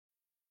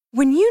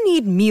When you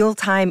need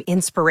mealtime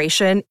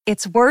inspiration,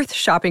 it's worth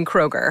shopping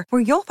Kroger,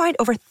 where you'll find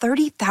over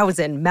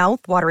 30,000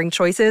 mouth-watering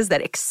choices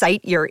that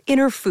excite your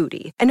inner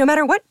foodie. And no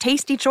matter what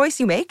tasty choice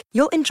you make,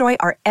 you'll enjoy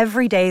our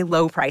everyday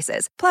low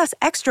prices, plus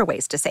extra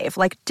ways to save,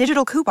 like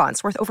digital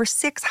coupons worth over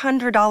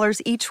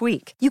 $600 each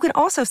week. You can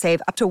also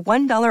save up to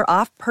 $1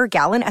 off per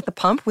gallon at the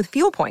pump with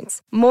fuel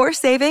points. More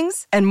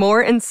savings and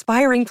more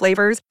inspiring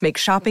flavors make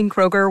shopping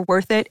Kroger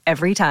worth it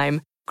every time.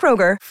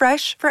 Kroger,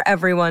 fresh for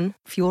everyone.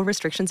 Fuel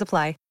restrictions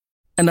apply.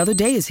 Another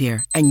day is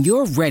here, and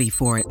you're ready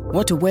for it.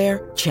 What to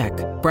wear? Check.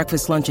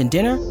 Breakfast, lunch, and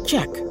dinner?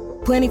 Check.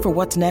 Planning for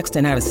what's next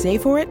and how to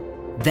save for it?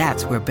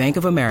 That's where Bank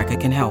of America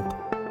can help.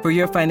 For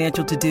your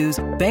financial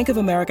to-dos, Bank of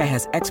America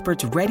has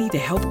experts ready to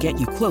help get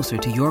you closer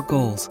to your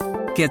goals.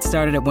 Get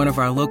started at one of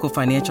our local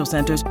financial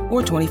centers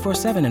or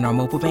 24/7 in our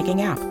mobile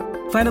banking app.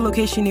 Find a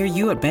location near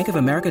you at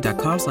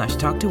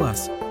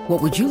bankofamerica.com/talktous.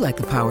 What would you like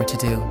the power to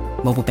do?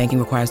 Mobile banking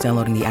requires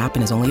downloading the app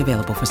and is only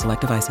available for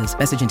select devices.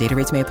 Message and data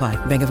rates may apply.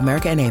 Bank of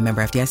America N.A.,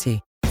 member FDIC.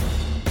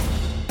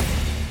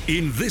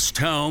 In this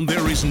town,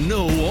 there is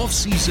no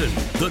off-season.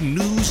 The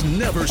news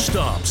never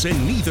stops,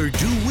 and neither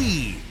do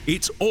we.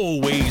 It's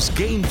always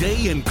game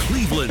day in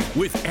Cleveland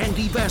with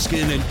Andy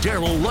Baskin and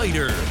Daryl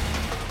Leiter.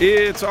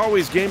 It's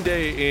always game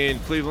day in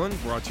Cleveland,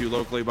 brought to you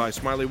locally by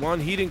Smiley One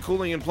Heating,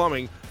 Cooling, and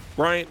Plumbing.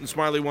 Bryant and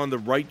Smiley One, the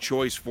right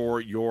choice for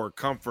your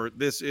comfort.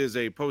 This is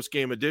a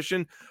post-game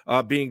edition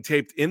being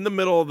taped in the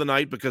middle of the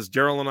night because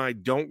Daryl and I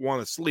don't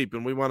want to sleep,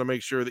 and we want to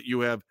make sure that you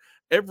have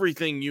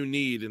everything you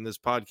need in this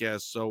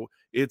podcast. So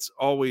it's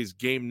always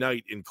game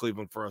night in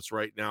Cleveland for us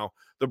right now.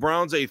 The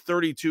Browns, a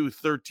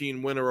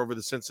 32-13 winner over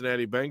the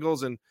Cincinnati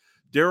Bengals. And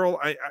Daryl,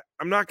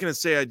 I'm not going to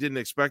say I didn't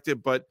expect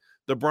it, but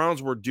the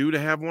Browns were due to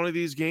have one of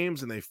these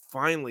games, and they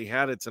finally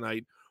had it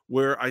tonight,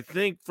 where I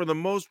think for the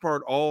most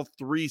part, all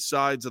three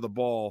sides of the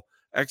ball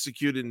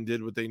executed and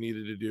did what they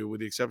needed to do,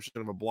 with the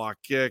exception of a block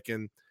kick.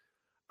 And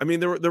I mean,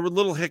 there were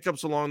little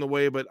hiccups along the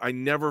way, but I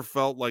never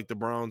felt like the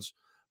Browns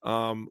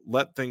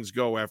let things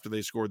go after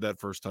they scored that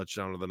first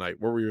touchdown of the night.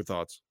 What were your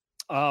thoughts?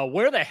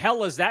 Where the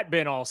hell has that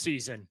been all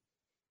season?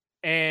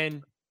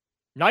 And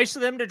nice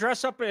of them to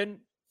dress up and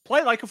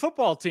play like a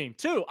football team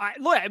too.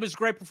 Look, it was a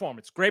great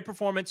performance. Great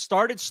performance.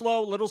 Started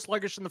slow, a little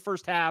sluggish in the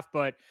first half,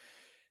 but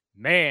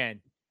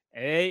man,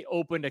 they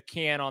opened a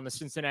can on the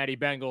Cincinnati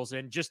Bengals.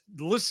 And just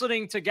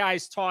listening to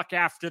guys talk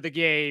after the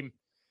game,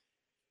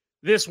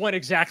 this went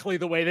exactly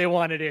the way they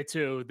wanted it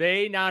to.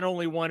 They not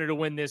only wanted to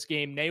win this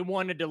game, they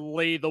wanted to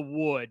lay the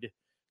wood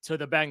to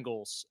the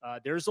Bengals.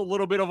 There's a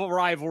little bit of a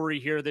rivalry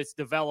here that's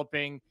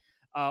developing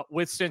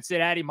with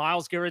Cincinnati.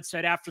 Myles Garrett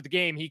said after the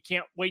game he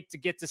can't wait to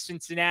get to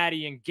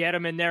Cincinnati and get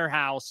them in their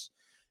house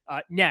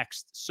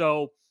next.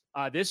 So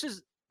this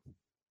is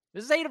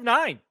 8 of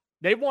 9.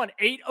 They won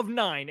 8 of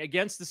 9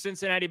 against the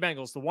Cincinnati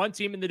Bengals, the one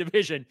team in the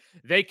division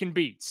they can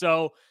beat.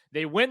 So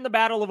they win the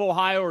Battle of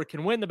Ohio, or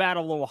can win the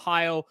Battle of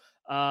Ohio,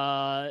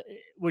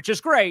 which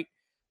is great.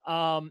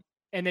 And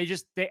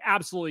they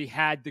absolutely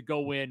had to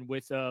go in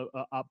with a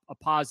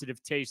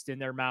positive taste in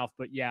their mouth.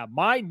 But yeah,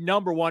 my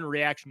number one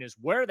reaction is,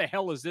 where the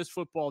hell has this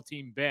football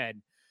team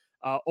been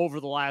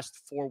over the last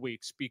 4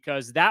 weeks?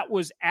 Because that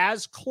was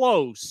as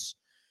close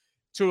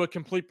to a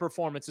complete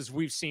performance as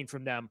we've seen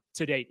from them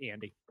to date,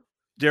 Andy.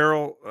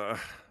 Daryl,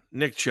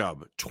 Nick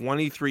Chubb,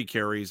 23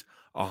 carries,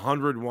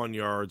 101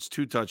 yards,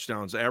 2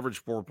 touchdowns,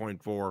 average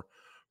 4.4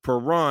 per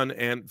run.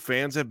 And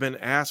fans have been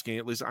asking,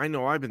 at least I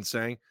know I've been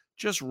saying,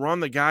 just run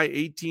the guy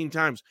 18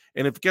 times.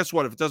 And guess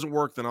what? If it doesn't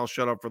work, then I'll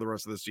shut up for the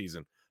rest of the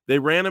season. They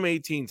ran him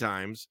 18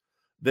 times.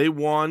 They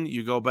won.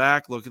 You go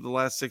back, look at the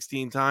last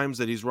 16 times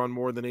that he's run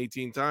more than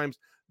 18 times.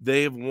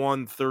 They've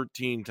won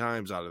 13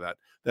 times out of that.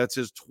 That's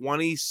his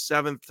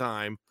 27th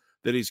time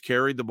that he's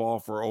carried the ball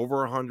for over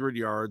 100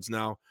 yards.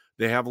 Now,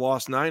 they have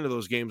lost 9 of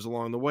those games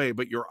along the way,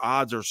 but your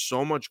odds are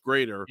so much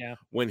greater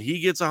when he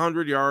gets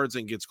 100 yards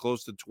and gets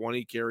close to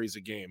 20 carries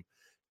a game.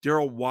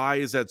 Daryl, why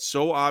is that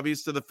so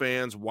obvious to the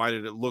fans? Why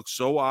did it look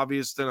so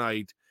obvious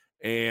tonight?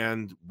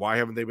 And why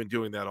haven't they been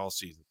doing that all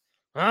season?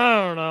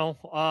 I don't know.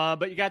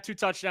 But you got 2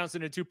 touchdowns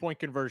and a 2-point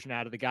conversion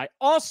out of the guy.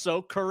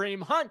 Also,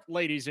 Kareem Hunt,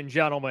 ladies and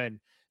gentlemen,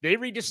 they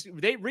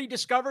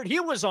rediscovered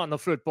he was on the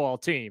football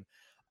team.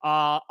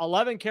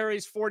 11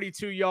 carries,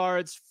 42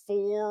 yards,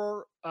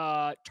 4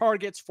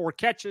 targets, 4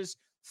 catches,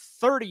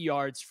 30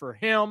 yards for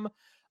him.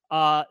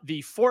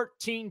 The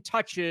 14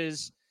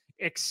 touches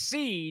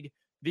exceed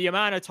the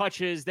amount of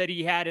touches that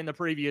he had in the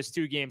previous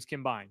 2 games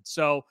combined.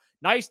 So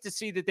nice to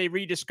see that they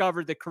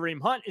rediscovered that Kareem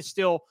Hunt is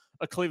still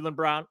a Cleveland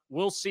Brown.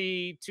 We'll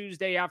see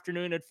Tuesday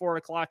afternoon at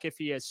 4:00 if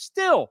he is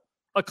still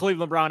a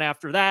Cleveland Brown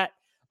after that.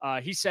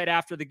 He said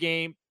after the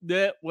game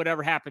that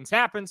whatever happens,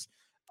 happens.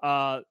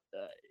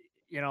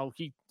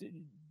 He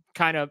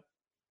kind of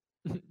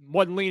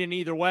wasn't leaning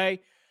either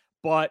way,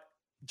 but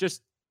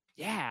just,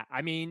 yeah,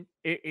 I mean,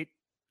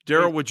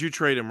 Daryl, would you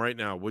trade him right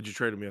now? Would you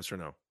trade him, yes or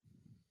no?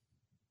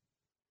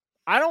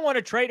 I don't want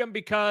to trade him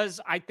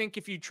because I think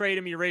if you trade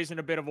him, you're raising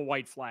a bit of a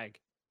white flag,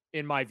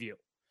 in my view.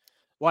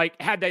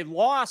 Like, had they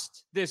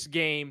lost this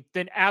game,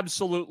 then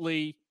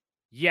absolutely,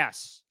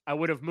 yes, I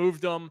would have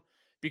moved them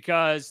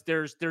because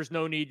there's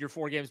no need. You're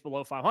 4 games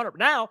below 500. But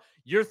now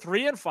you're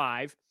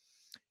 3-5.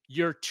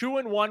 You're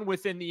 2-1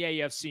 within the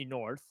AFC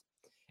North.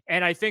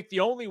 And I think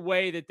the only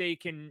way that they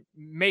can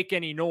make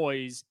any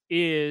noise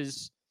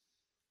is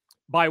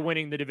by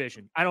winning the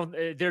division.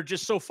 They're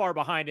just so far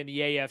behind in the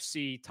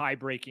AFC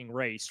tie-breaking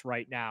race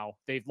right now.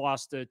 They've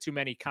lost too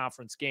many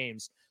conference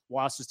games,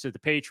 losses to the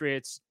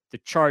Patriots, the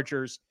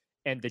Chargers,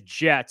 and the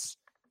Jets.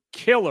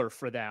 Killer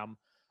for them.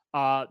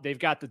 They've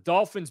got the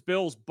Dolphins,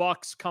 Bills,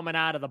 Bucks coming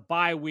out of the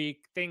bye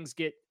week. Things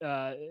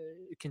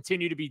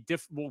continue to be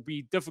will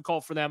be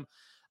difficult for them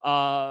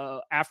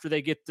after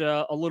they get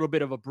a little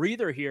bit of a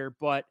breather here,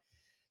 but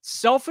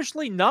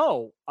selfishly,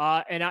 no.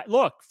 And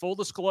full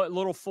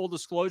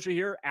disclosure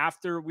here.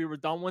 After we were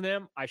done with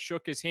him, I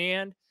shook his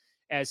hand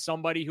as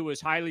somebody who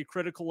was highly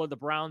critical of the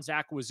Browns'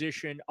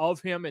 acquisition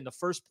of him in the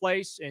first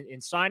place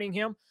in signing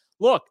him.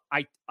 Look,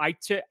 I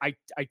tip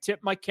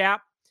my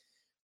cap.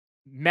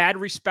 Mad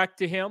respect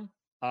to him.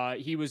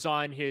 He was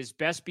on his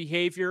best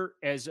behavior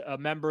as a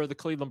member of the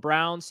Cleveland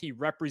Browns. He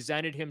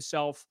represented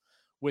himself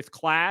with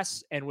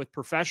class and with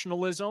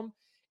professionalism,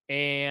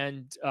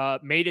 and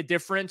made a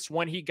difference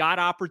when he got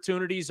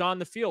opportunities on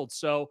the field.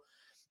 So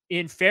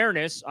in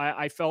fairness,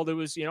 I felt it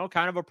was,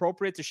 kind of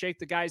appropriate to shake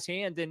the guy's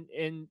hand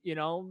and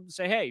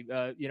say, hey,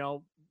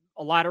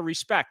 a lot of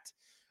respect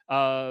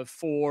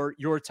for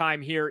your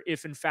time here,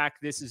 if in fact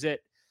this is it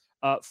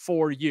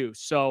for you.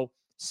 So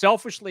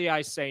selfishly,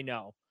 I say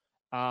no.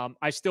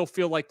 I still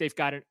feel like they've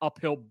got an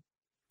uphill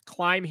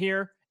climb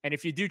here. And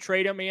if you do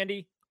trade him,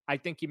 Andy, I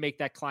think you make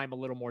that climb a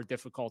little more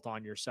difficult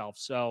on yourself.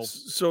 So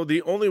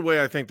the only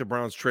way I think the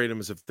Browns trade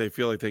him is if they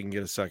feel like they can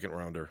get a second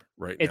rounder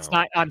right now. It's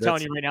not. I'm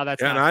telling you right now,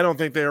 that's and not. I don't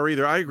think they are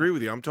either. I agree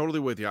with you. I'm totally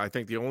with you. I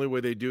think the only way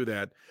they do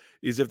that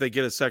is if they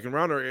get a second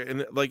rounder.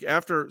 And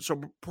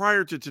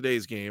prior to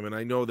today's game, and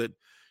I know that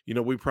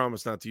we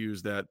promise not to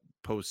use that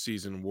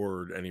postseason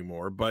word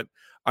anymore, but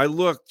I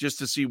looked just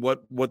to see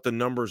what the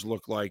numbers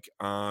look like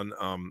on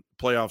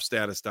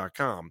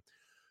playoffstatus.com.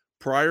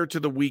 Prior to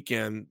the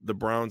weekend, the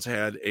Browns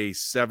had a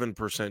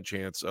 7%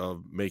 chance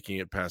of making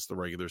it past the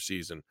regular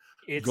season.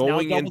 It's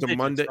going now into digits,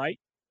 Monday, right?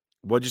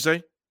 What'd you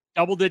say?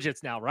 Double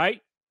digits now,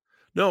 right?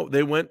 No,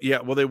 they went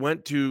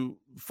to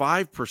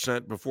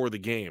 5% before the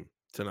game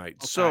tonight.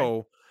 Okay.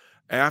 So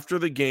after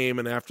the game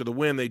and after the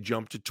win, they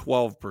jumped to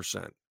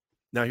 12%.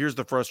 Now here's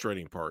the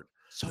frustrating part.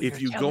 So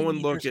if you go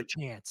and look at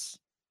chance.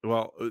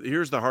 Well,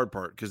 here's the hard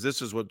part, because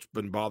this is what's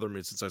been bothering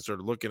me since I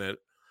started looking at it.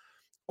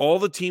 All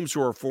the teams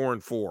who are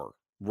 4-4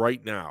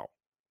 right now,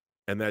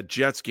 and that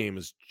Jets game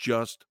is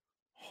just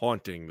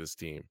haunting this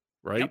team,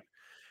 right? Yep.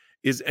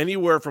 Is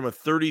anywhere from a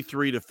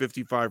 33 to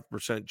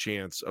 55%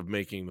 chance of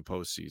making the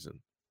postseason.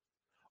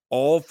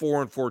 All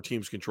 4-4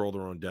 teams control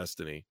their own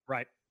destiny.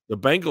 Right. The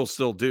Bengals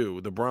still do.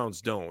 The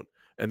Browns don't.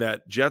 And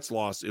that Jets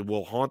loss, it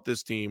will haunt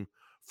this team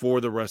for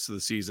the rest of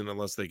the season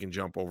unless they can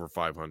jump over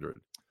 500.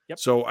 Yep.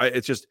 So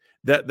it's just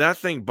that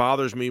thing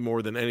bothers me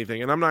more than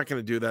anything. And I'm not going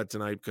to do that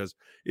tonight because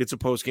it's a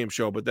post-game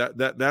show, but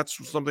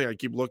that's something I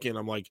keep looking.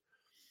 I'm like,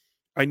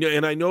 I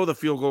know the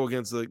field goal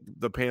against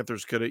the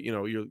Panthers could have,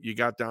 you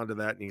got down to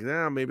that and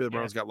you maybe the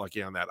Browns got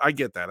lucky on that. I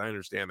get that. I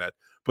understand that.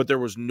 But there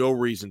was no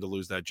reason to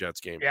lose that Jets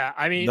game. Yeah.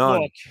 I mean,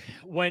 None. Look,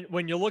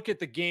 when you look at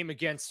the game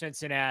against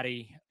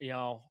Cincinnati,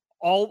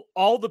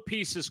 all the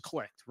pieces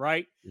clicked,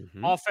 right?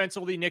 Mm-hmm.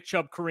 Offensively, Nick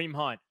Chubb, Kareem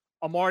Hunt.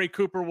 Amari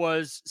Cooper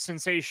was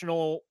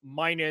sensational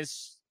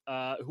minus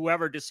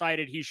whoever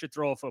decided he should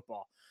throw a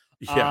football.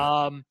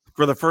 Yeah.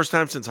 For the first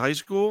time since high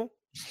school?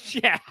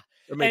 Yeah.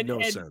 It made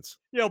no sense.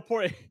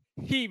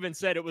 He even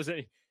said it was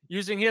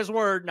using his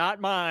word,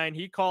 not mine.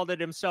 He called it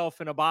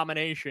himself an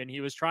abomination. He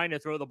was trying to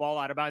throw the ball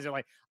out of bounds.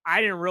 Like, I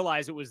didn't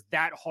realize it was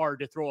that hard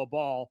to throw a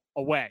ball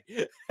away.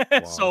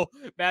 Wow. So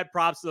bad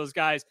props to those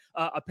guys.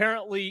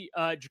 Apparently,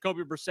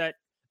 Jacoby Brissett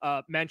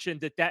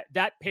mentioned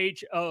that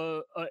page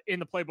in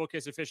the playbook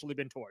has officially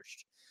been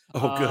torched.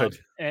 Oh, good.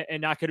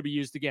 And not going to be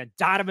used again.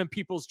 Donovan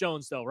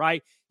Peoples-Jones, though,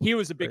 right? He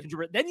was a big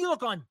contributor. Then you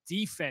look on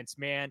defense,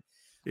 man.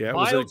 Yeah, it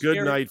was a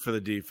good night for the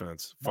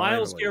defense. Finally.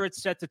 Myles Garrett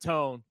set the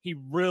tone. He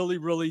really,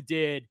 really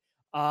did.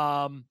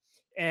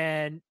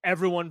 And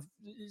everyone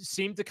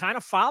seemed to kind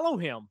of follow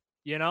him,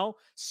 Sione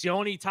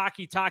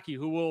Takitaki,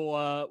 who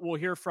we'll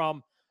hear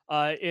from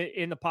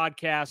in the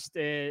podcast.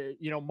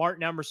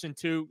 Martin Emerson,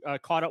 too,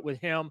 caught up with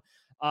him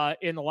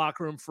in the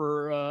locker room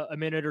for a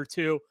minute or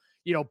two.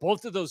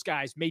 Both of those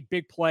guys made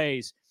big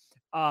plays.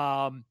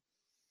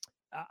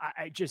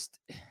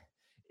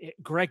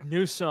 Greg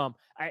Newsome,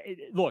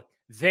 look,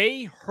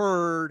 they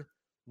heard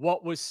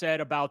what was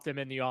said about them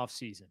in the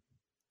offseason.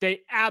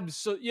 They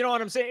absolutely, you know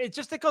what I'm saying?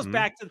 It goes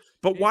back to.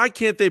 But why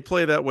can't they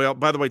play that way?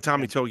 By the way,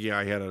 Tommy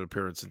Togiai had an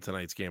appearance in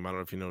tonight's game. I don't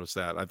know if you noticed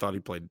that. I thought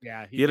he played.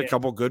 Yeah, he had a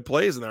couple good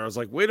plays in there. I was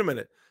like, wait a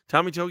minute,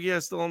 Tommy Togiai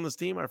is still on this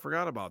team. I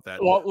forgot about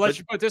that. Well, let's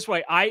put it this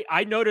way.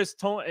 I noticed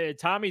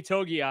Tommy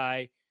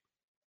Togiai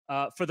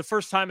for the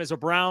first time as a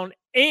Brown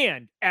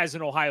and as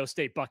an Ohio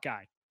State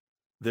Buckeye.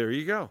 There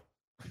you go.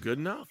 Good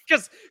enough.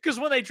 Because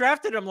when they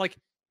drafted him, like,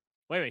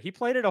 wait a minute, he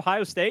played at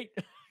Ohio State?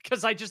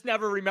 Because I just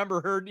never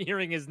remember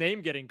hearing his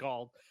name getting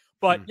called.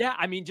 But yeah,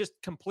 I mean, just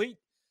complete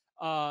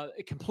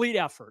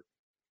effort.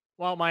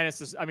 Well, minus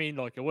this. I mean,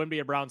 look, it wouldn't be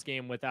a Browns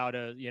game without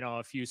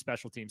a few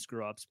special team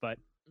screw ups. But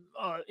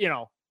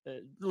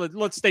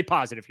let's stay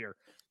positive here.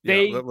 Yeah,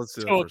 They let's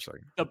do that for took a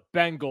second. the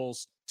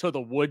Bengals to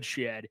the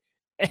woodshed,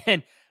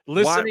 and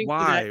listening.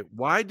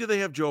 Why do they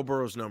have Joe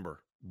Burrow's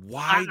number?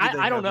 Why do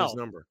they have his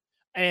number?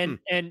 And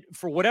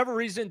for whatever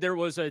reason, there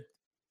was a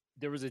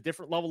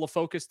different level of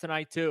focus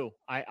tonight too.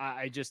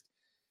 I just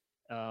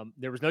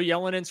there was no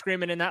yelling and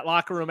screaming in that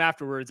locker room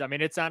afterwards. I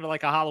mean, it sounded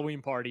like a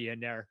Halloween party in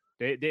there.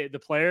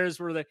 The players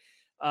were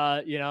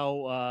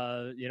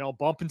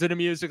bumping to the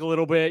music a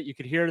little bit. You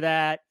could hear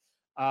that.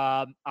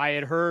 I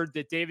had heard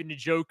that David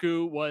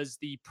Njoku was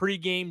the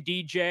pregame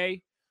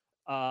DJ,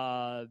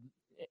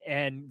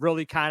 and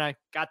really kind of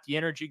got the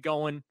energy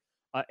going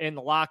in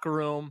the locker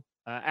room.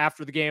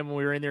 After the game, when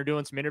we were in there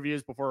doing some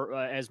interviews before,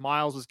 as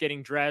Miles was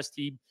getting dressed,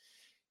 he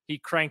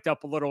cranked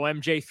up a little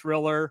MJ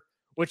Thriller,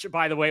 which,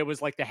 by the way,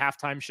 was like the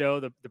halftime show.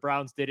 The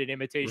Browns did an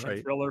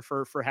imitation Thriller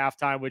for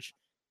halftime, which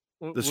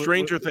the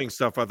Stranger Things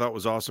stuff I thought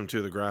was awesome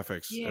too. The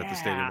graphics at the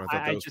stadium, I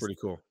thought that was pretty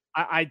cool.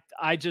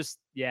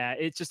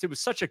 It was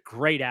such a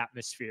great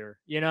atmosphere,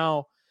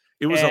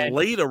 It was a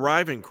late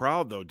arriving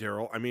crowd though,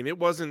 Daryl. I mean, it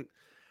wasn't,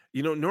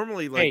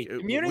 normally like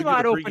community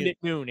lot opened at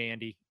noon,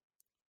 Andy.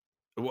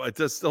 Well, it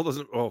still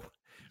doesn't. Oh,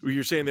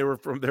 you're saying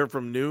they're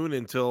from noon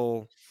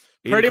until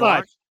 8 pretty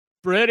o'clock?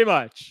 Pretty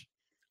much.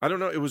 I don't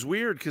know. It was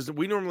weird because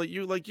we normally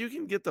you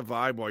can get the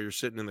vibe while you're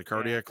sitting in the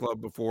cardiac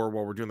club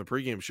while we're doing the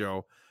pregame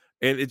show,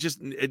 and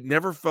it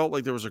never felt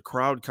like there was a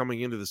crowd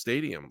coming into the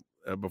stadium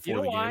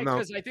before the game.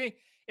 Because I think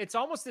it's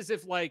almost as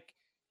if like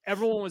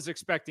everyone was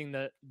expecting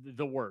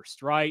the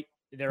worst, right?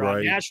 They're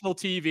on national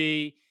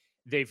TV.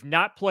 They've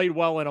not played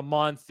well in a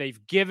month.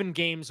 They've given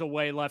games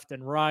away left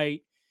and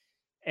right.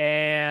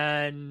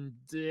 And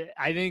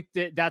I think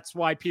that's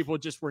why people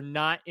just were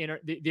not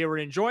they were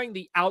enjoying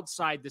the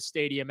outside the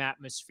stadium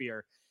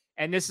atmosphere.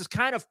 And this is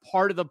kind of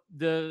part of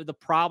the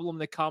problem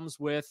that comes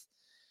with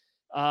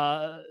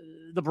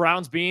the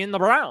Browns being the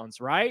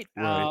Browns, right?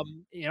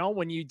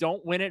 When you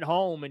don't win at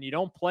home and you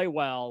don't play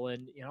well,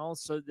 and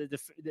so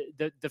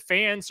the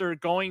fans are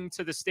going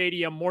to the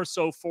stadium more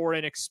so for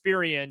an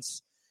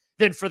experience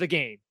than for the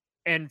game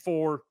and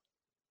for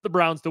the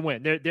Browns to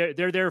win.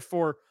 They're there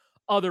for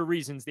other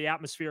reasons, the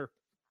atmosphere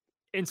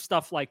and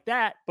stuff like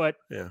that. But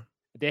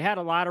they had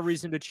a lot of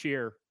reason to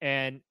cheer.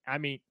 And I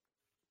mean,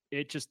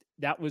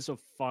 that was a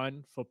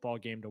fun football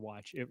game to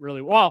watch. It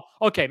really,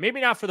 okay, maybe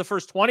not for the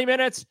first 20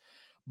 minutes,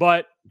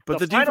 but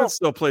the defense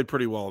still played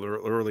pretty well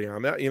early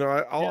on. That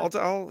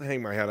I'll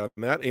hang my hat up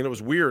on that. And it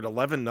was weird,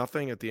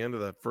 11-0 at the end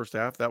of the first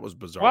half. That was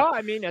bizarre. Well,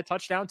 I mean, a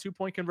touchdown,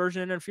 2-point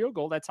conversion, and a field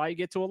goal. That's how you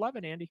get to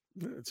 11, Andy.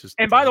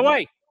 And by the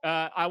way,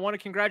 I want to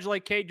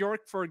congratulate Cade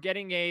York for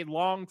getting a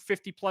long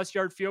 50-plus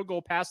yard field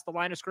goal past the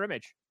line of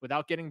scrimmage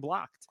without getting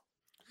blocked.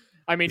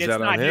 I mean, it's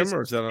not him,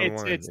 or is that on the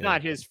line? It's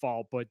not his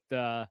fault, but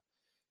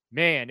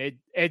man, it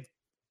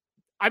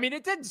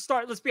didn't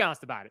start. Let's be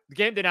honest about it. The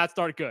game did not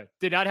start good.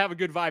 Did not have a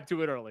good vibe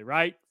to it early,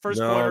 right? First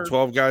quarter,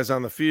 12 guys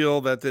on the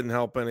field. That didn't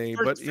help any.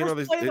 First play of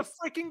the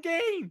freaking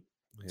game.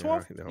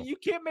 12. You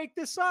can't make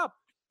this up.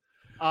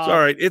 It's all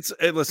right.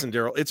 Listen,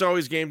 Daryl, it's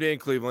always game day in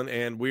Cleveland,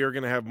 and we are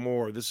going to have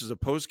more. This is a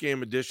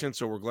post-game edition,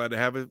 so we're glad to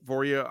have it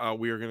for you.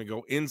 We are going to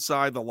go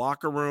inside the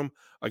locker room.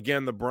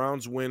 Again, the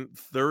Browns win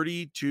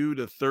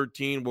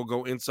 32-13. We'll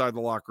go inside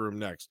the locker room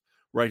next,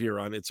 right here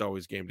on It's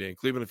Always Game Day in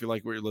Cleveland. If you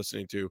like what you're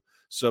listening to,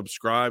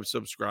 subscribe to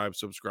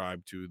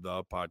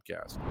the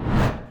podcast.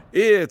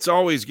 It's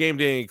always game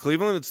day in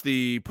Cleveland. It's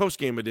the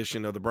post-game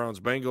edition of the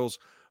Browns-Bengals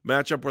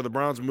matchup where the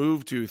Browns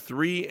move to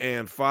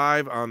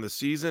 3-5 on the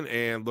season.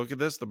 And look at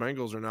this. The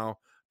Bengals are now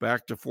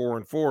back to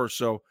 4-4.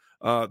 So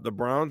the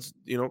Browns,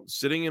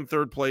 sitting in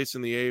third place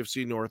in the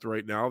AFC North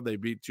right now. They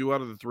beat 2 out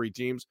of the 3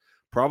 teams.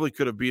 Probably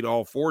could have beat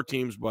all 4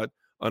 teams, but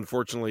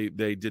unfortunately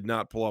they did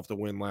not pull off the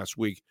win last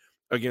week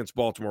against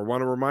Baltimore.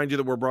 Want to remind you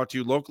that we're brought to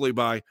you locally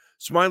by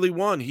Smiley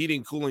One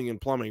Heating, Cooling, and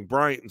Plumbing.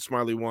 Bryant and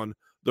Smiley One,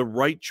 the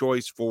right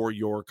choice for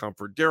your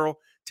comfort. Daryl,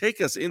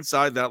 take us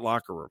inside that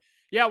locker room.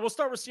 Yeah, we'll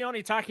start with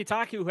Sione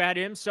Takitaki, who had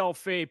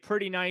himself a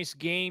pretty nice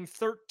game,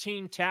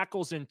 13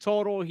 tackles in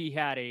total. He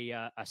had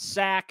a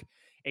sack,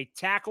 a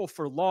tackle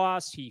for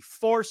loss. He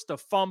forced a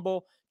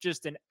fumble.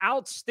 Just an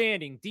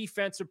outstanding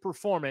defensive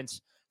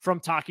performance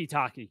from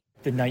Takitaki.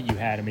 The night you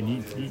had him,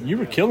 and you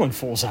were killing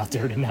fools out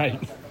there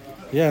tonight.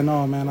 Yeah,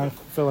 no, man, I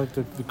feel like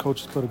the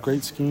coaches put a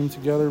great scheme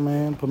together,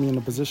 man, put me in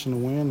a position to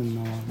win,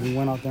 and we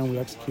went out there and we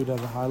executed at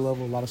a high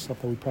level, a lot of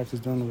stuff that we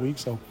practiced during the week.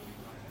 So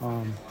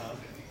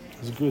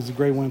it was a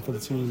great win for the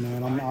team,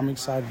 man. I'm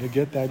excited to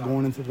get that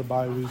going into the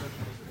bye week.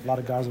 A lot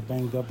of guys are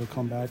banged up. They'll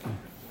come back,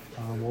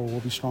 and we'll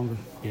be stronger.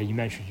 Yeah, you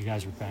mentioned you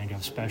guys were banged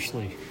up,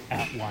 especially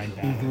at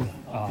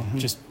linebacker.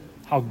 Just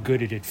how good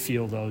did it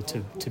feel, though,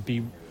 to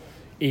be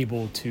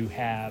able to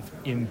have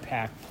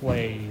impact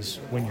plays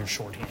when you're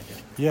shorthanded?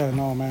 Yeah,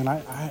 no, man.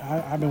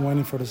 I've been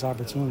waiting for this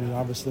opportunity.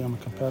 Obviously, I'm a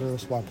competitor.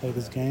 That's why I play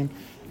this game.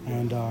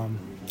 And,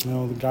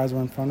 the guys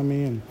were in front of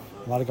me, and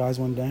a lot of guys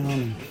went down.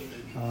 And,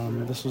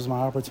 this was my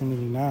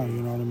opportunity now.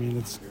 You know what I mean?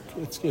 It's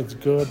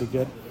good to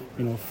get,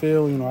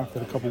 feel, after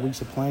a couple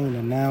weeks of playing,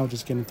 and now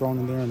just getting thrown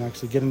in there and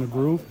actually getting the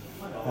groove.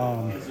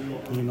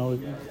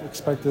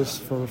 Expect this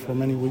for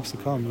many weeks to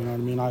come. You know what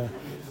I mean?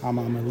 I'm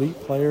an elite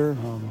player,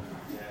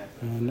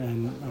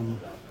 and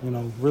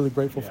I'm really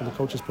grateful for the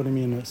coaches putting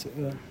me in a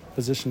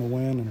position to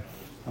win,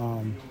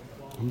 and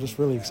I'm just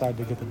really excited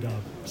to get the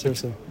dub.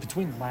 Seriously.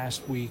 Between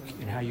last week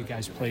and how you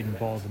guys played in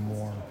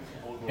Baltimore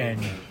and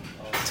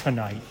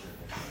tonight,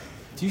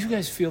 do you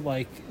guys feel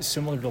like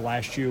similar to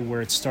last year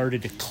where it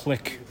started to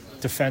click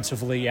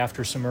defensively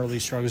after some early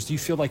struggles? Do you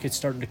feel like it's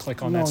starting to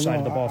click on that side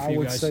of the ball for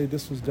you guys? I would say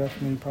this was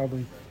definitely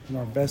probably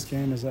our best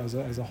game as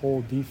a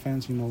whole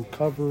defense,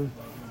 cover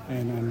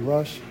and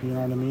rush, you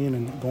know what I mean,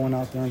 and going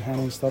out there and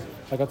handling stuff.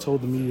 Like I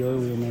told the media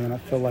earlier, man, I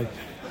feel like,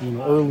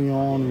 early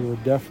on we were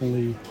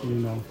definitely,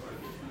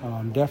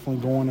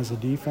 definitely going as a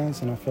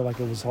defense, and I feel like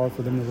it was hard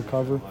for them to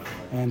recover.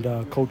 And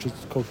Coach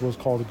Rose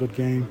called a good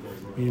game,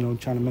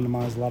 trying to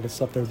minimize a lot of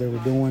stuff that they were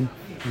doing.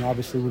 And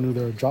obviously we knew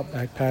they were a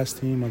drop-back pass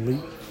team,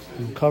 elite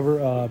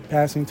cover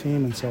passing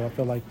team, and so I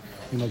feel like,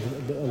 a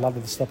lot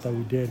of the stuff that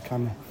we did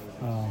kind of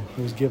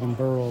it was giving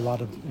Burrow a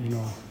lot of,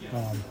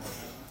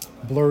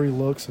 blurry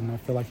looks, and I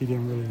feel like he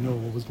didn't really know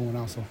what was going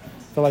on. So I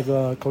feel like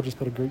coaches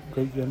put a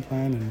great game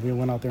plan, and we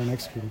went out there and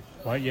executed.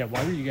 Why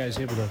were you guys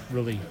able to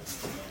really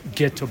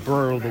get to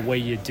Burrow the way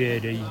you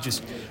did?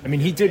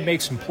 He did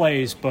make some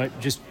plays, but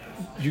just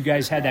you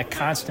guys had that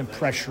constant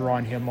pressure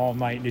on him all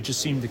night, and it just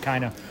seemed to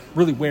kind of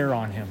really wear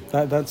on him.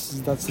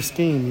 That's the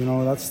scheme,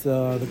 That's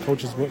the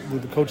coaches.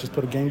 The coaches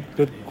put a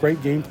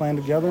great game plan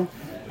together,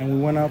 and we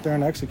went out there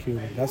and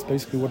executed. That's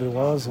basically what it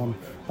was. A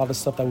lot of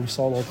stuff that we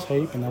saw on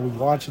tape and that we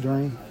watched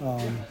during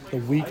the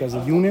week as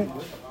a unit,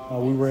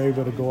 we were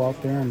able to go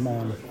out there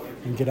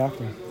and get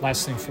after it.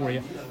 Last thing for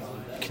you,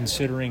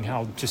 considering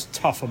how just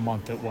tough a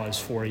month it was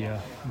for you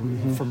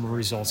from a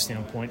results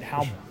standpoint,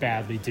 how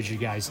badly did you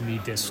guys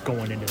need this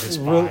going into this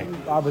bye?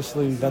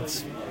 Obviously,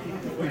 that's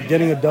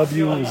getting a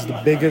W is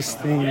the biggest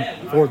thing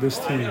for this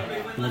team,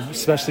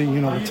 especially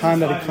the time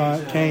that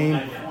it came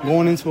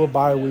going into a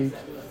bye week.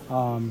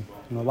 A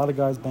lot of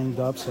guys banged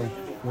up, so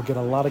we'll get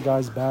a lot of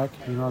guys back.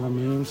 You know what I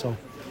mean? So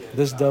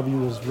this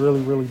W is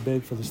really, really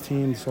big for this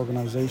team, this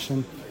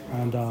organization,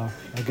 and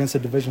against a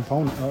division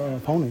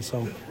opponent. So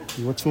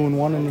we're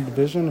 2-1 in the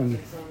division,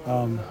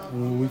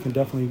 and we can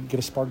definitely get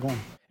a spark going.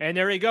 And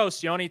there he goes,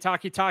 Sione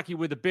Takitaki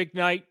with a big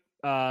night,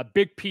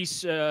 big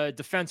piece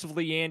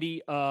defensively,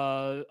 Andy,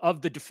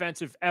 of the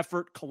defensive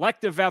effort,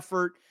 collective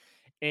effort,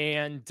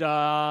 and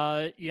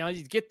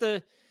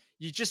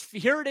you just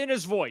hear it in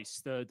his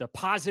voice, the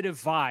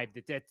positive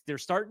vibe that they're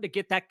starting to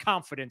get that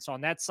confidence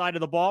on that side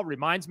of the ball.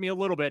 Reminds me a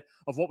little bit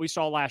of what we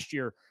saw last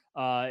year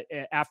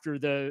after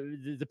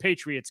the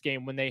Patriots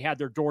game when they had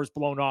their doors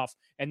blown off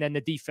and then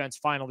the defense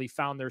finally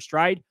found their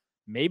stride.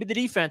 Maybe the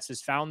defense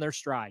has found their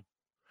stride.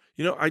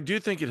 I do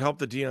think it helped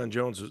the Deion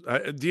Jones.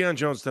 Deion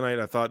Jones tonight,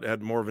 I thought,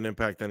 had more of an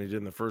impact than he did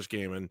in the first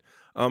game. And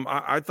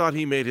I thought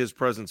he made his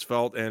presence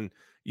felt. And,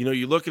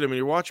 you look at him and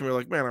you're watching him, you're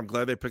like, man, I'm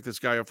glad they picked this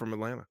guy up from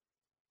Atlanta.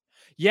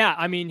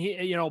 Yeah,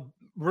 he,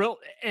 real.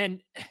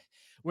 And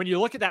when you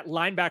look at that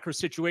linebacker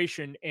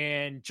situation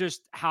and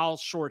just how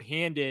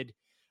shorthanded.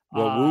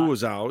 Well, Wu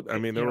was out.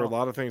 There were a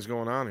lot of things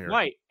going on here.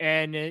 Right.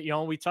 And,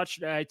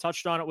 I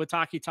touched on it with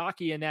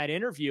Takitaki in that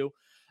interview.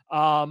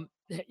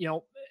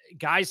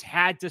 Guys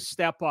had to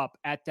step up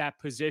at that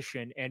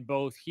position, and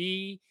both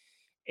he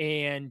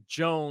and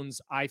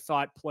Jones, I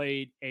thought,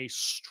 played a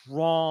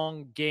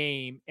strong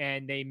game,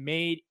 and they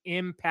made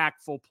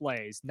impactful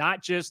plays,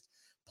 not just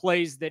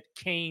plays that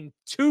came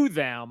to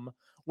them,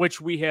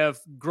 which we have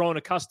grown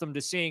accustomed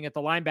to seeing at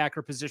the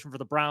linebacker position for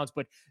the Browns,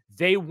 but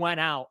they went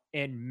out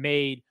and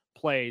made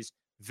plays.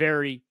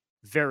 Very,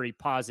 very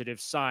positive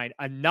sign.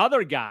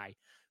 Another guy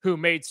who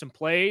made some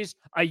plays,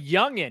 a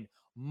youngin',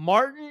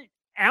 Martin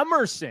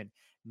Emerson,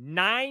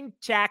 9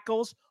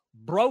 tackles,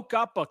 broke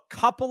up a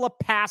couple of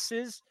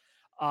passes.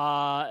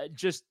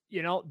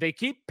 They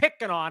keep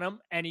picking on him,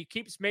 and he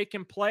keeps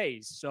making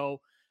plays.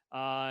 So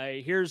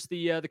here's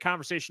the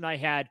conversation I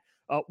had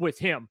with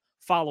him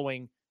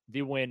following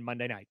the win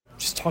Monday night.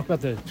 Just talk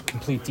about the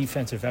complete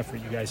defensive effort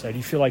you guys had. Do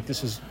you feel like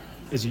this is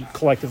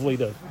collectively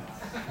the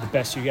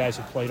best you guys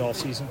have played all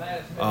season?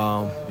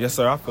 Yes,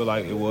 sir. I feel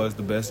like it was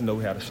the best.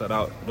 We had a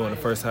shutout during the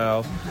first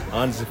half. I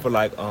honestly feel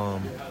like,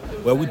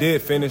 we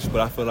did finish, but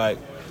I feel like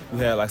we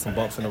had some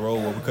bumps in the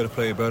road where we could have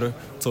played better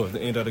towards the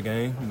end of the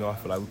game. I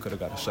feel like we could have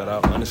got a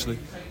shutout, honestly.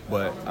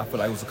 But I feel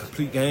like it was a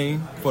complete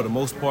game for the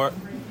most part.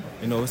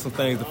 It's some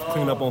things to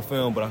clean up on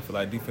film, but I feel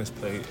like defense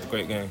played a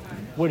great game.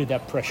 What did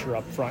that pressure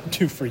up front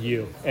do for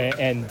you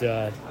and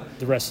the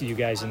rest of you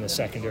guys in the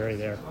secondary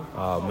there?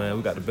 Oh man,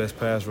 we got the best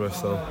pass rush,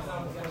 so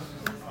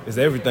it's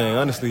everything.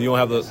 Honestly, you don't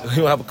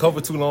have a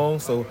cover too long,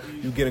 so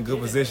you get in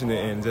good position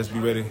and just be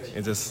ready.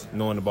 And just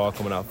knowing the ball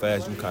coming out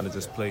fast, you can kind of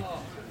just play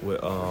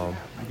with. You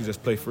can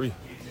just play free.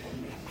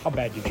 How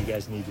bad did you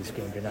guys need this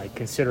game tonight,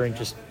 considering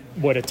just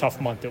what a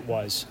tough month it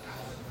was?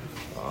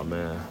 Oh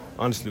man,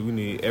 honestly, we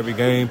need every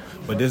game.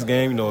 But this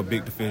game, a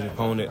big defensive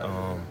opponent,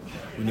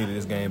 we needed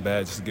this game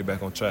bad just to get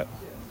back on track.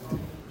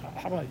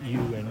 How about you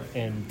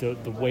and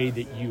the way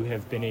that you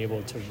have been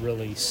able to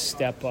really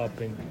step up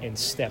and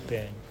step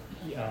in?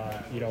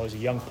 As a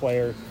young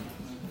player,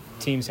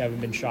 teams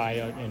haven't been shy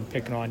in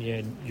picking on you,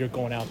 and you're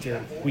going out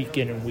there week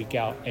in and week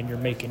out, and you're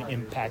making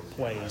impact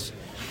plays.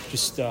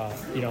 Just,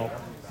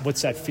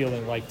 what's that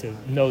feeling like to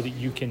know that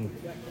you can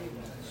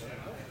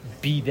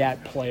be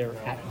that player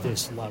at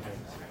this level?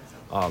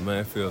 Oh, man,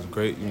 it feels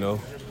great,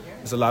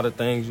 There's a lot of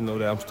things,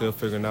 that I'm still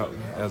figuring out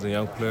as a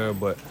young player,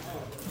 but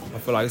I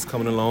feel like it's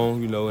coming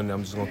along, and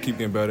I'm just going to keep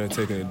getting better and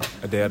taking it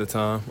a day at a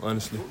time,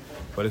 honestly.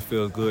 But it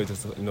feels good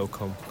just to,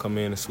 come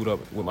in and suit up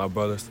with my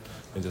brothers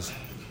and just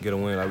get a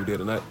win like we did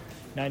tonight.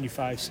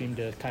 95 seemed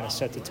to kind of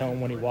set the tone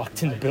when he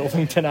walked in the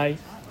building tonight.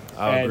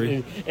 I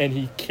agree. And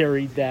he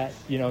carried that,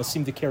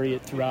 seemed to carry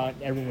it throughout.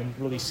 Everyone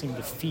really seemed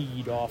to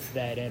feed off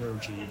that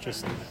energy.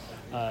 Just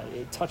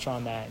touch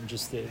on that and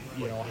just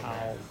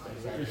how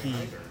he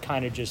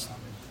kind of just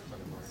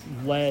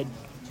led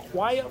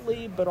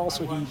quietly, but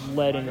also he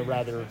led in a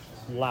rather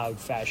loud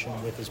fashion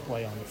with his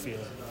play on the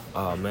field.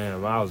 Oh, man,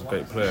 Miles is a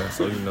great player.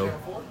 So,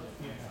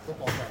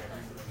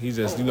 he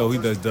just, he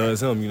just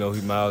does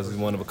him. Miles is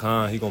one of a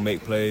kind. He going to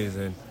make plays,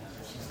 and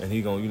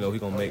he going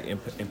to make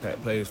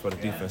impact plays for the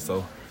defense.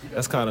 So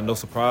that's kind of no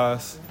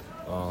surprise.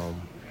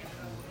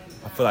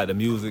 I feel like the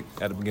music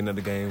at the beginning of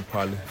the game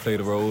probably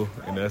played a role,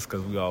 and that's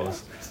because we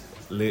always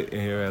lit in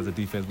here as a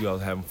defense. We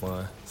always having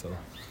fun. So,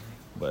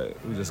 but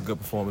it was just a good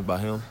performance by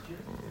him,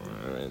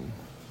 and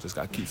just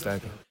got to keep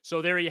stacking.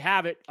 So there you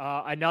have it.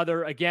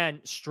 Another,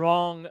 again,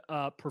 strong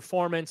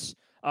performance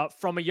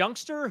from a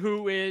youngster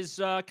who is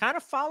kind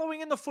of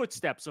following in the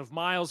footsteps of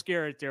Myles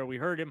Garrett there. We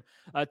heard him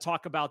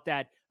talk about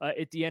that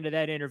at the end of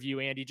that interview,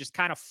 Andy, just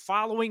kind of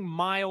following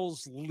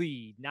Myles'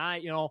 lead.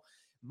 Now,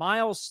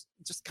 Myles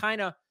just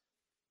kind of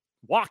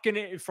walking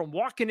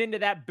into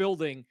that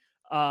building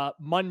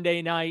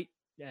Monday night,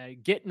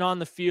 getting on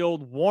the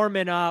field,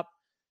 warming up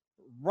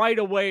right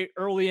away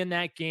early in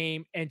that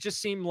game, and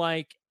just seemed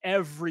like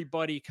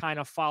everybody kind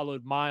of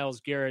followed Myles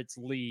Garrett's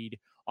lead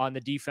on the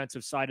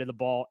defensive side of the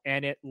ball,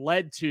 and it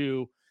led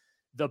to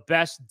the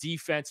best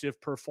defensive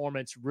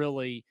performance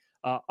really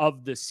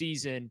of the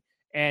season,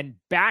 and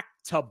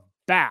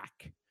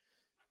back-to-back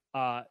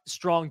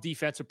strong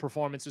defensive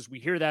performances. We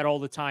hear that all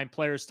the time,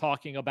 players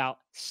talking about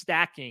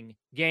stacking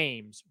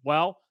games.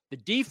 Well, the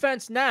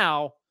defense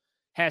now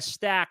has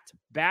stacked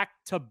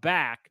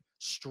back-to-back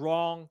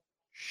strong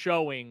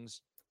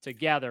showings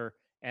together,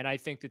 and I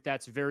think that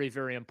that's very,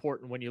 very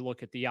important when you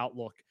look at the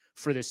outlook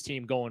for this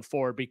team going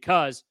forward,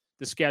 because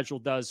the schedule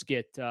does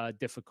get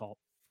difficult.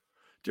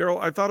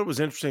 Daryl, I thought it was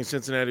interesting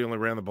Cincinnati only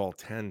ran the ball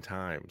 10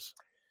 times.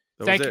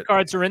 Thank you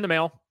cards are in the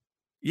mail.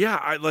 Yeah,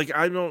 I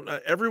don't.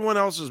 Everyone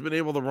else has been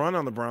able to run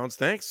on the Browns.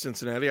 Thanks,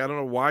 Cincinnati. I don't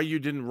know why you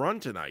didn't run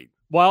tonight.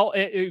 Well,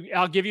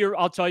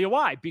 I'll tell you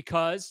why.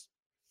 Because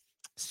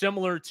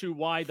similar to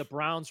why the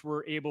Browns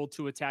were able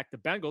to attack the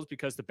Bengals,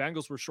 because the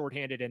Bengals were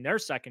shorthanded in their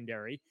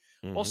secondary.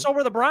 Mm-hmm. Well, so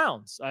were the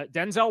Browns.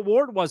 Denzel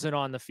Ward wasn't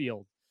on the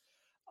field.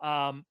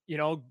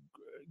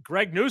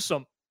 Greg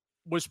Newsome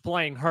was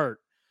playing hurt.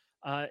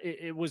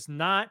 It was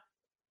not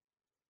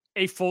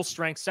a full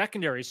strength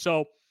secondary.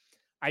 So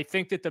I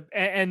think that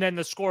and then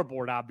the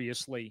scoreboard,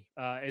 obviously,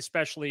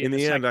 especially in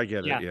the end, I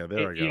get it. Yeah,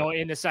 there I go.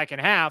 In the second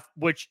half,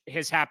 which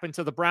has happened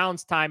to the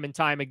Browns time and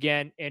time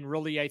again, and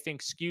really, I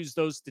think, skews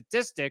those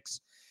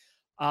statistics.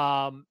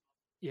 The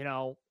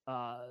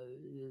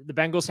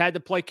Bengals had to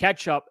play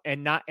catch up,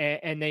 and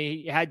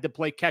they had to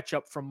play catch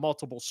up from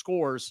multiple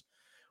scores,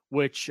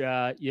 which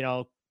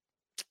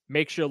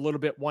makes you a little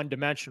bit one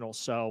dimensional.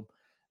 So,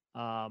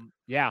 I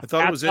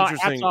thought it was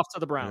interesting. Hats off to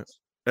the Browns.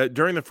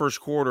 During the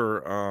first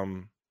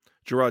quarter,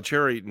 Gerard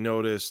Cherry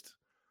noticed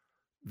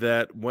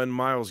that when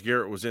Myles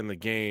Garrett was in the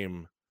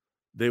game,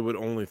 they would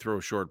only throw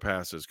short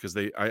passes because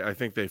I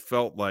think they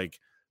felt like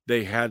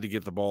they had to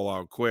get the ball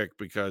out quick,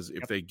 because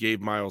if they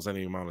gave Myles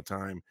any amount of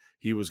time,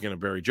 he was going to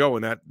bury Joe,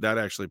 and that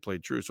actually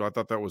played true. So I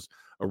thought that was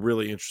a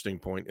really interesting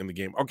point in the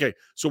game. Okay,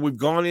 so we've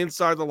gone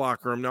inside the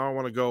locker room. Now I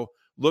want to go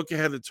look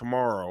ahead at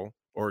tomorrow,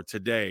 or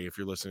today if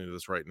you're listening to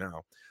this right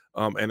now.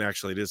 And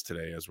actually it is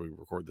today as we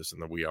record this in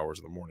the wee hours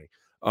of the morning.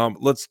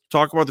 Let's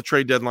talk about the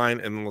trade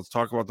deadline, and let's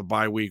talk about the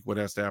bye week, what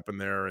has to happen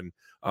there, and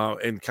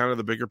kind of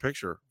the bigger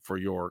picture for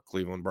your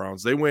Cleveland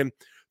Browns. They win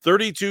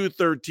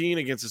 32-13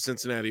 against the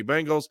Cincinnati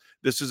Bengals.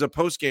 This is a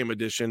post-game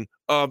edition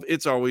of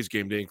It's Always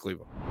Game Day in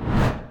Cleveland.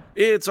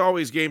 It's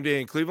Always Game Day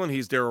in Cleveland.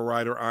 He's Daryl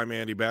Ryder. I'm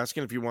Andy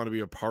Baskin. If you want to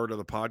be a part of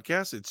the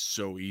podcast, it's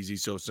so easy,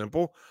 so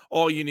simple.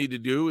 All you need to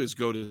do is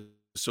go to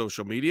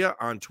social media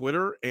on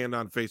Twitter and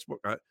on Facebook.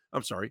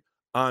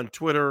 On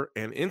Twitter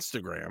and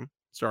Instagram.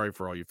 Sorry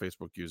for all you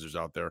Facebook users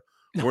out there.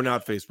 We're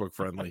not Facebook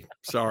friendly.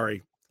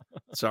 Sorry.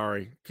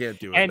 Can't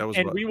do it.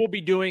 And we will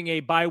be doing a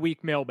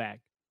bi-week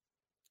mailbag.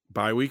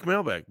 Bi-week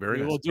mailbag. Very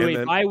nice. We will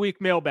do a bi-week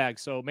mailbag.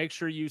 So make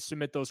sure you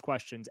submit those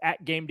questions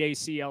at Game Day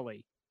CLE.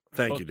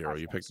 Thank Both you, Daryl.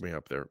 You picked platforms. me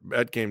up there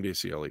at Game Day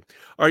CLE.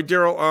 All right,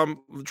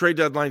 Daryl. Trade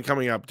deadline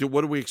coming up.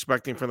 What are we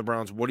expecting from the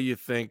Browns? What do you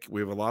think?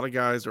 We have a lot of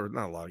guys, or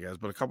not a lot of guys,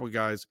 but a couple of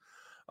guys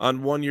on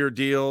 1-year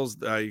deals.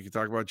 You can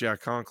talk about Jack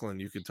Conklin.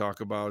 You can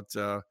talk about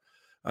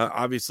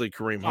obviously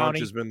Kareem Hunt Clowney.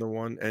 has been the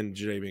one, and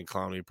Jadavian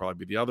Clowney would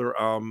probably be the other.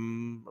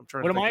 I'm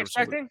trying to What am think. I There was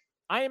somebody. expecting?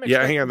 I am Yeah, hang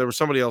on. expecting. There was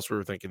somebody else we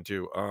were thinking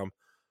too. Um,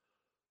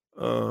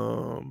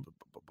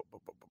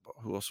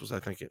 who else was I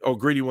thinking? Oh,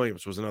 Greedy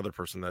Williams was another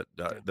person that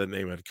the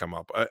name had come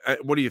up.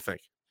 What do you think?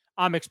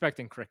 I'm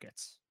expecting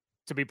crickets,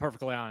 to be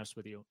perfectly honest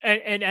with you.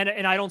 And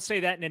I don't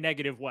say that in a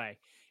negative way.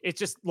 It's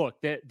just, look,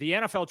 the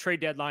NFL trade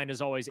deadline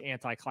is always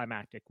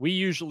anticlimactic. We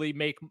usually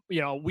make,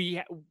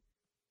 we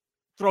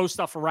throw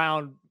stuff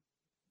around,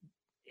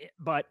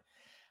 but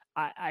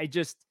I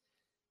just,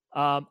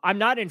 I'm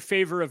not in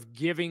favor of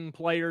giving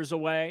players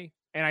away.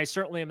 And I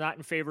certainly am not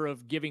in favor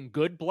of giving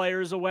good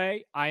players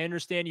away. I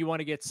understand you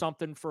want to get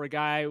something for a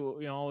guy,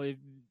 if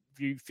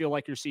you feel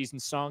like your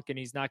season's sunk and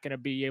he's not going to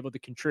be able to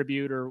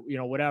contribute or,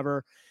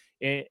 whatever.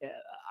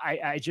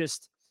 I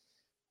just,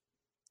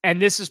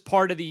 and this is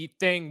part of the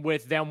thing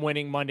with them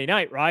winning Monday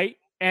night, right?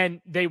 And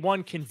they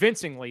won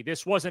convincingly.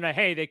 This wasn't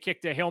they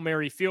kicked a Hail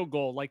Mary field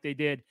goal like they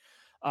did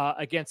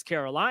against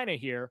Carolina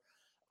here.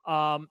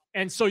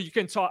 And so you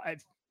can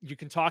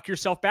talk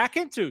yourself back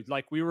into,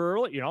 like we were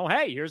early,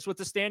 hey, here's what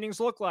the standings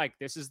look like.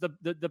 This is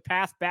the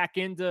path back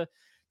into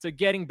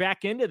getting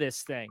back into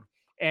this thing.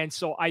 And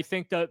so I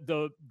think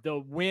the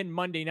win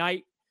Monday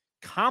night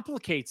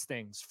complicates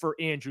things for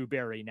Andrew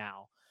Berry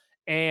now.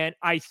 And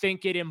I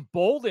think it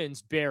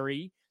emboldens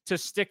Berry to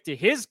stick to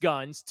his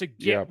guns to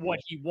get what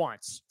he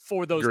wants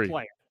for those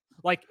players.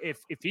 Like if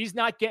he's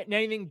not getting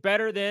anything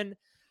better than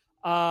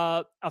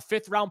a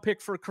 5th round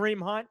pick for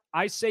Kareem Hunt,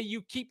 I say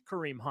you keep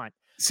Kareem Hunt.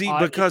 See,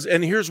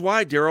 and here's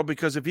why, Daryl,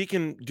 because if he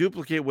can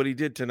duplicate what he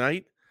did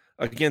tonight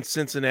against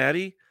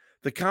Cincinnati,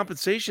 the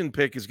compensation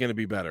pick is going to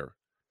be better.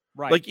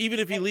 Right. Like, even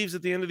if he leaves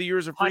at the end of the year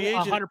as a free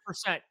agent. 100%.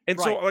 And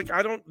so,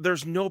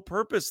 there's no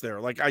purpose there.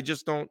 Like, I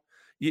just don't.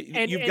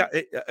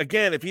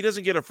 Again, if he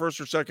doesn't get a 1st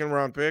or 2nd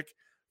round pick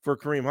for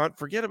Kareem Hunt,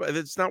 forget about it.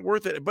 It's not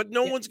worth it. But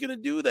no one's going to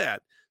do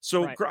that.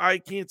 So I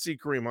can't see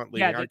Kareem Hunt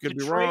leaving. I could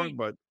be wrong,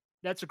 but.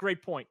 That's a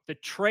great point. The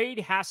trade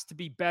has to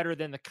be better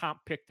than the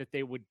comp pick that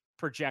they would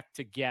project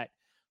to get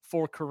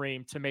for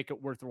Kareem to make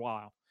it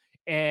worthwhile.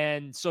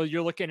 And so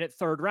you're looking at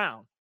 3rd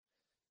round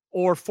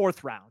or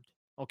 4th round.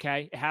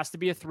 Okay. It has to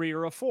be a 3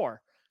 or a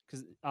 4.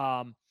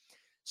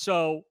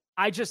 So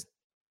I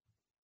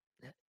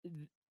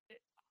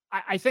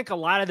think a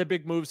lot of the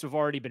big moves have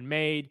already been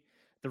made.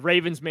 The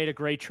Ravens made a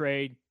great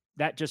trade.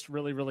 That just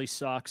really, really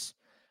sucks.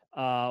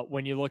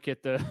 When you look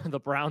at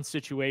the Browns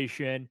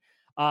situation,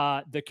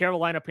 the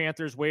Carolina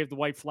Panthers waved the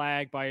white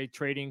flag by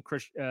trading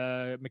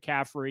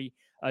McCaffrey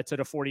to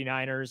the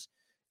 49ers.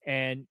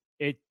 And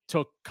it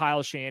took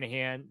Kyle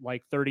Shanahan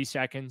like 30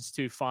 seconds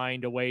to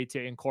find a way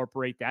to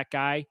incorporate that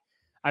guy.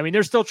 I mean,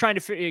 they're still trying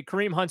to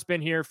Kareem Hunt's been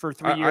here for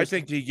 3 years. I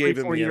think he gave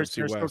him the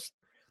NFC West.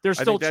 I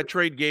think that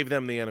trade gave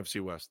them the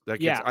NFC West.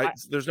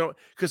 There's no,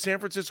 because San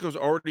Francisco's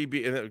already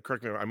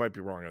correct me, I might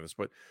be wrong on this,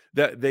 but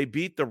they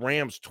beat the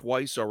Rams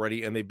twice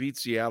already, and they beat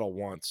Seattle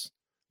once.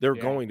 They're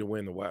going to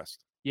win the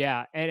West.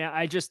 Yeah, and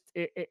I just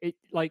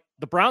like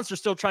the Browns are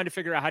still trying to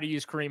figure out how to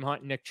use Kareem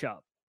Hunt and Nick Chubb,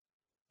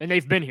 and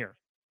they've been here.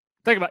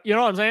 Think about, what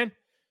I'm saying?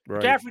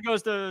 Right. McCaffrey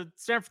goes to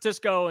San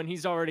Francisco, and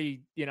he's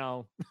already,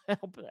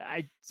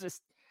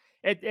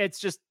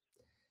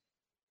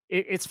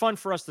 it's fun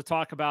for us to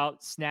talk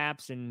about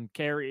snaps and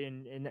carry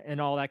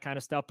and all that kind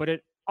of stuff, but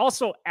it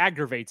also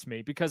aggravates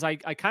me because I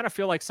kind of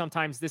feel like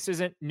sometimes this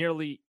isn't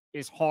nearly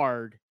as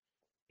hard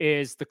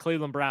as the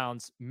Cleveland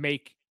Browns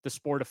make the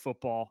sport of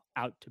football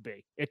out to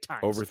be at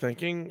times.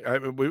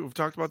 Overthinking. We've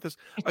talked about this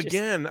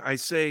again. I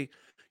say,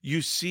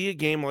 you see a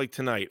game like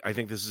tonight. I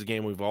think this is a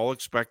game we've all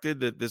expected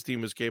that this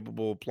team is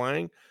capable of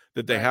playing,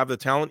 that they have the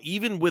talent,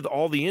 even with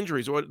all the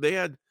injuries. They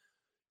had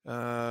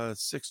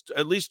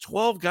at least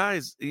 12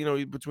 guys,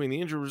 between the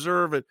injury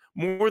reserve and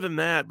more than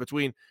that,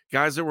 between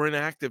guys that were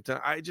inactive.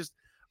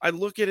 I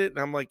look at it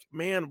and I'm like,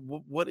 man,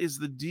 what is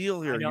the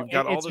deal here? You've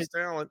got all this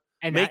talent,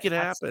 and make it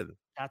happen.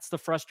 That's the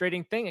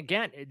frustrating thing.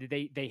 Again,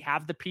 they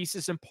have the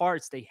pieces and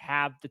parts, they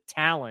have the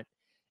talent,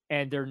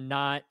 and they're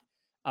not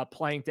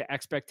playing to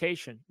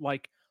expectation.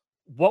 Like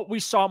what we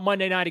saw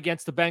Monday night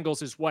against the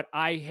Bengals is what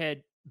I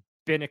had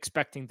been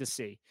expecting to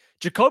see.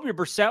 Jacoby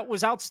Brissett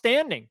was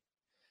outstanding.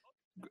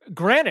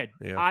 Granted,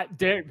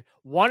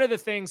 one of the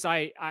things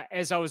I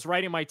as I was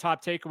writing my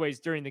top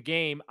takeaways during the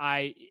game,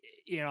 I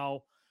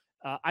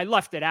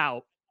left it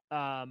out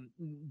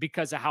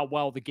because of how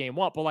well the game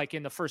went. But like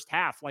in the first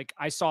half, like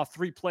I saw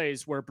 3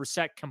 plays where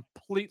Brissett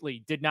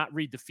completely did not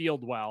read the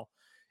field well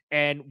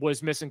and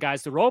was missing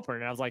guys to open.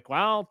 And I was like,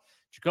 well,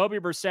 Jacoby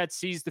Brissett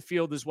sees the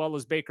field as well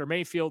as Baker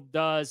Mayfield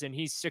does, and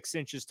he's 6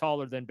 inches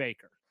taller than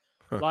Baker.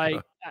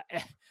 Like,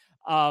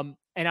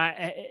 and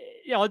I,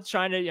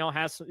 trying to,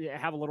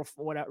 have a little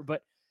whatever,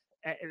 but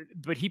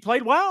he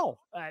played well.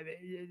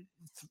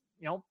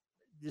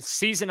 The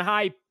season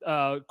high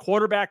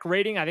quarterback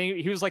rating, I think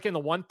he was like in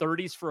the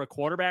 130s for a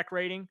quarterback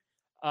rating.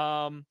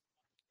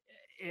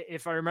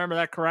 If I remember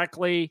that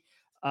correctly.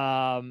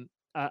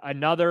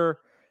 Another,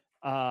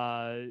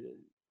 I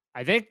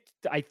think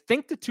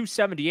the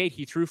 278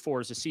 he threw for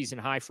is a season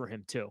high for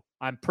him too.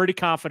 I'm pretty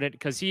confident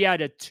because he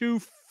had a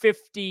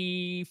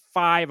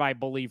 255, I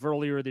believe,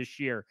 earlier this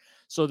year.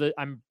 So that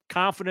I'm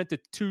confident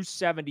that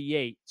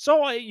 278.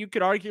 So you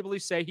could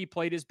arguably say he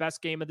played his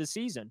best game of the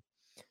season.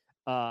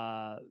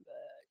 And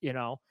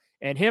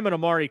him and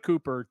Amari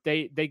Cooper,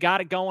 they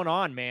got it going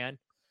on, man.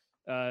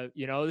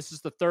 This is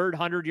the third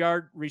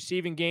 100-yard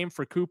receiving game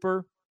for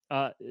Cooper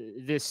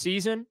this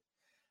season.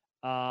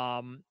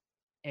 And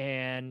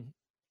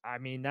I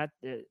mean that.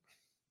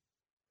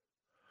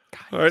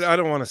 All right, I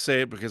don't want to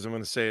say it because I'm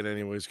going to say it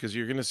anyways because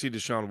you're going to see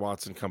Deshaun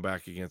Watson come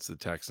back against the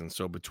Texans.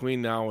 So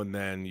between now and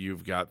then,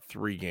 you've got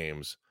 3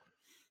 games.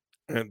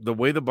 And the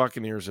way the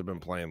Buccaneers have been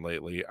playing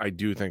lately, I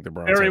do think the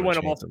Browns have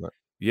a chance in that.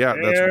 Yeah,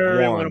 that's one.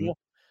 Winnable.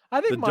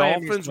 I think the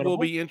Dolphins will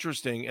be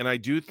interesting, and I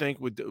do think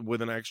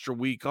with an extra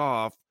week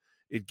off,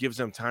 it gives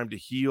them time to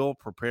heal,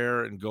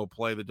 prepare, and go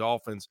play the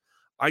Dolphins.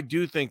 I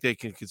do think they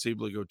can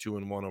conceivably go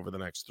 2-1 over the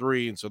next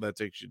 3, and so that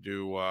takes you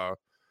to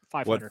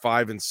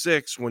 5 and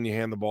 6 when you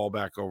hand the ball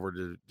back over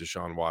to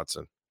Deshaun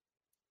Watson.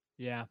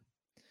 Yeah.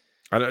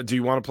 Do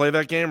you want to play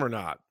that game or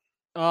not?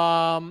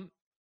 I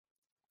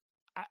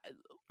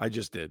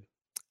just did.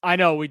 I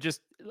know. We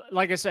just,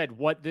 like I said,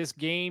 what this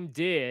game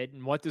did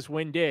and what this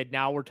win did.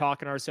 Now we're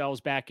talking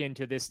ourselves back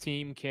into this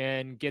team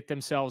can get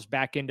themselves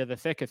back into the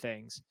thick of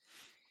things.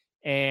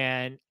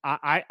 And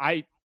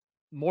I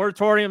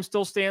moratorium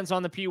still stands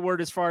on the P word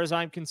as far as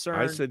I'm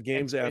concerned. I said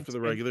games after the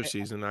regular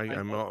season.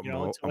 I'm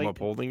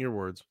upholding your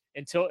words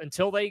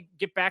until they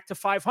get back to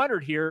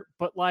 500 here.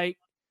 But like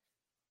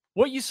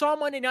what you saw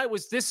Monday night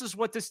was this is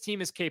what this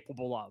team is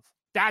capable of.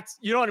 That's,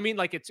 you know what I mean?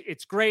 Like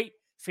it's great.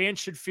 Fans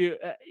should feel,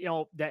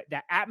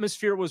 that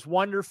atmosphere was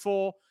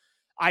wonderful.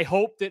 I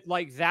hope that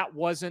like that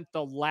wasn't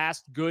the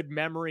last good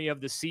memory of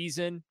the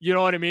season. You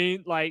know what I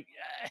mean? Like,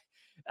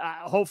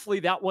 hopefully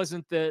that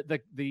wasn't the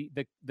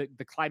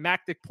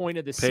climactic point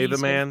of the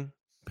season.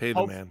 Pay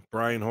the man.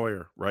 Brian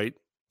Hoyer, right?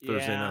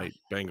 Thursday night,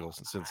 Bengals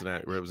in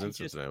Cincinnati. It was in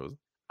Cincinnati.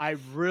 I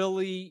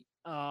really,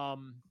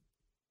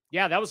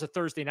 that was a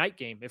Thursday night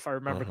game, if I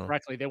remember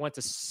correctly. They went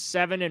to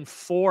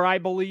 7-4, I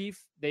believe.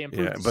 They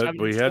improved. Yeah, but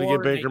we had to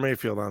get Baker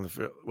Mayfield on the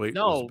field. Wait,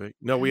 no,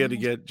 we had to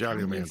get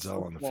Johnny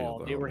Manziel on the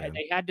field.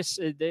 They had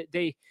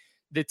to.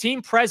 The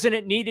team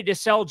president needed to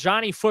sell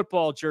Johnny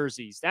football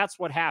jerseys. That's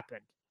what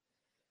happened.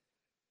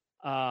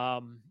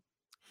 I'm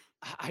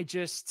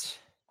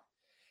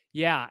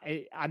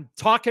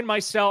talking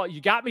myself.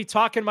 You got me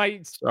talking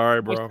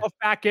myself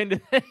back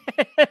into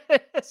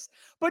this.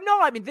 But no,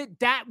 I mean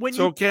that when it's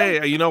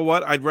okay. You know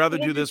what? I'd rather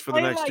do this for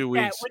the next 2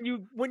 weeks.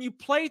 When you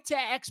play to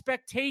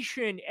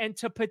expectation and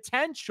to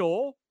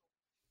potential,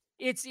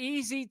 it's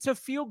easy to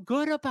feel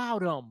good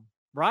about them,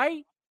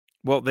 right?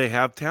 Well, they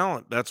have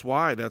talent. That's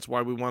why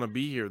we want to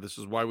be here. This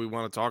is why we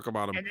want to talk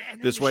about them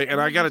this way. And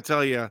I got to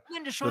tell you,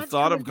 the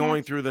thought of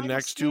going through the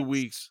next 2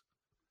 weeks,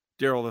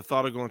 Daryl, the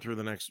thought of going through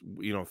the next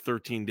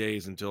 13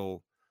 days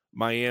until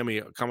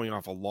Miami coming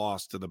off a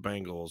loss to the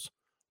Bengals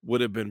would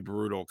have been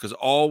brutal because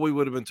all we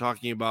would have been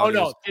talking about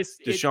is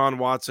Deshaun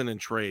Watson and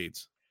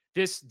trades.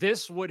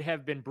 This would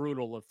have been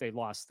brutal if they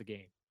lost the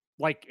game.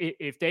 Like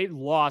if they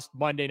lost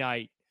Monday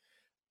night,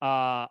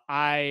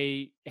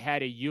 I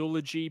had a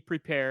eulogy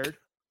prepared.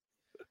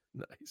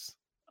 Nice.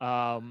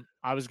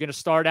 I was going to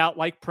start out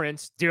like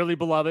Prince, dearly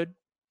beloved.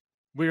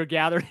 We are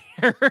gathered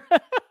here.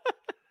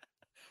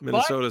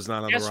 Minnesota's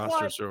not on the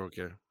roster, so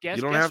okay. You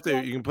don't have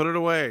to. You can put it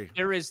away.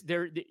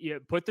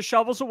 Put the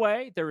shovels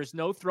away. There is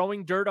no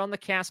throwing dirt on the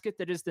casket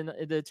that is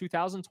the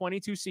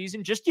 2022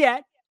 season just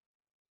yet.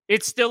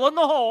 It's still in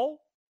the hole.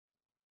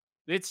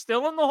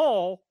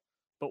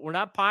 But we're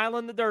not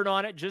piling the dirt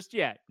on it just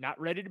yet.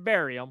 Not ready to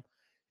bury them.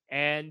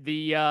 And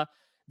the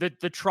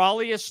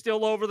trolley is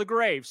still over the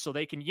grave, so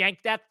they can yank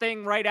that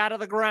thing right out of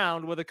the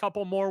ground with a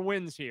couple more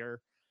wins here.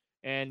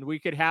 And we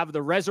could have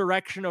the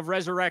resurrection of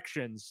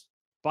resurrections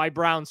by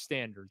Brown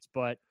standards.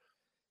 But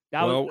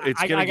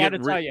I got to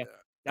tell you,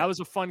 that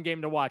was a fun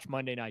game to watch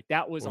Monday night.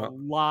 That was a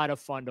lot of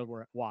fun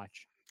to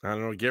watch. I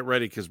don't know. Get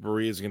ready because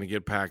Berea is going to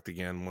get packed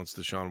again once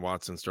Deshaun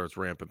Watson starts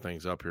ramping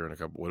things up here in a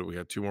couple. What do we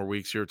have? 2 more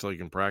weeks here until he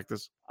can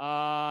practice?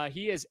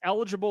 He is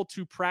eligible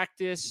to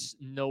practice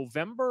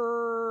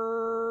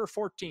November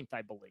 14th,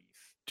 I believe.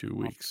 2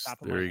 weeks.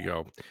 There you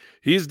go.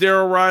 He's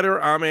Daryl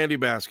Ryder. I'm Andy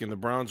Baskin. The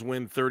Browns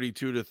win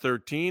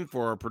 32-13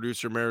 for our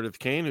producer Meredith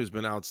Kane, who's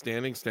been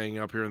outstanding, staying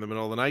up here in the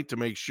middle of the night to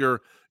make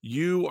sure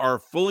you are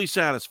fully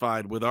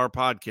satisfied with our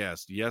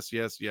podcast. Yes,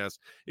 yes, yes.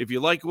 If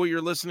you like what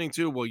you're listening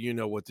to, well, you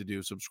know what to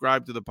do.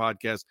 Subscribe to the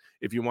podcast.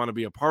 If you want to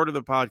be a part of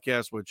the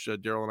podcast, which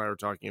Daryl and I are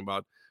talking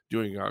about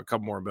doing a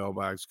couple more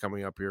mailbags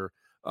coming up here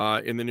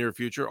in the near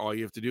future, all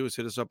you have to do is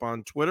hit us up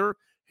on Twitter,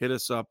 hit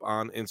us up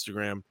on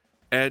Instagram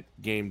at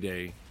Game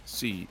Day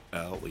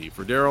CLE.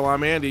 For Daryl,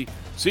 I'm Andy.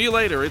 See you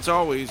later. It's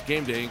always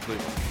Game Day in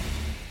Cleveland.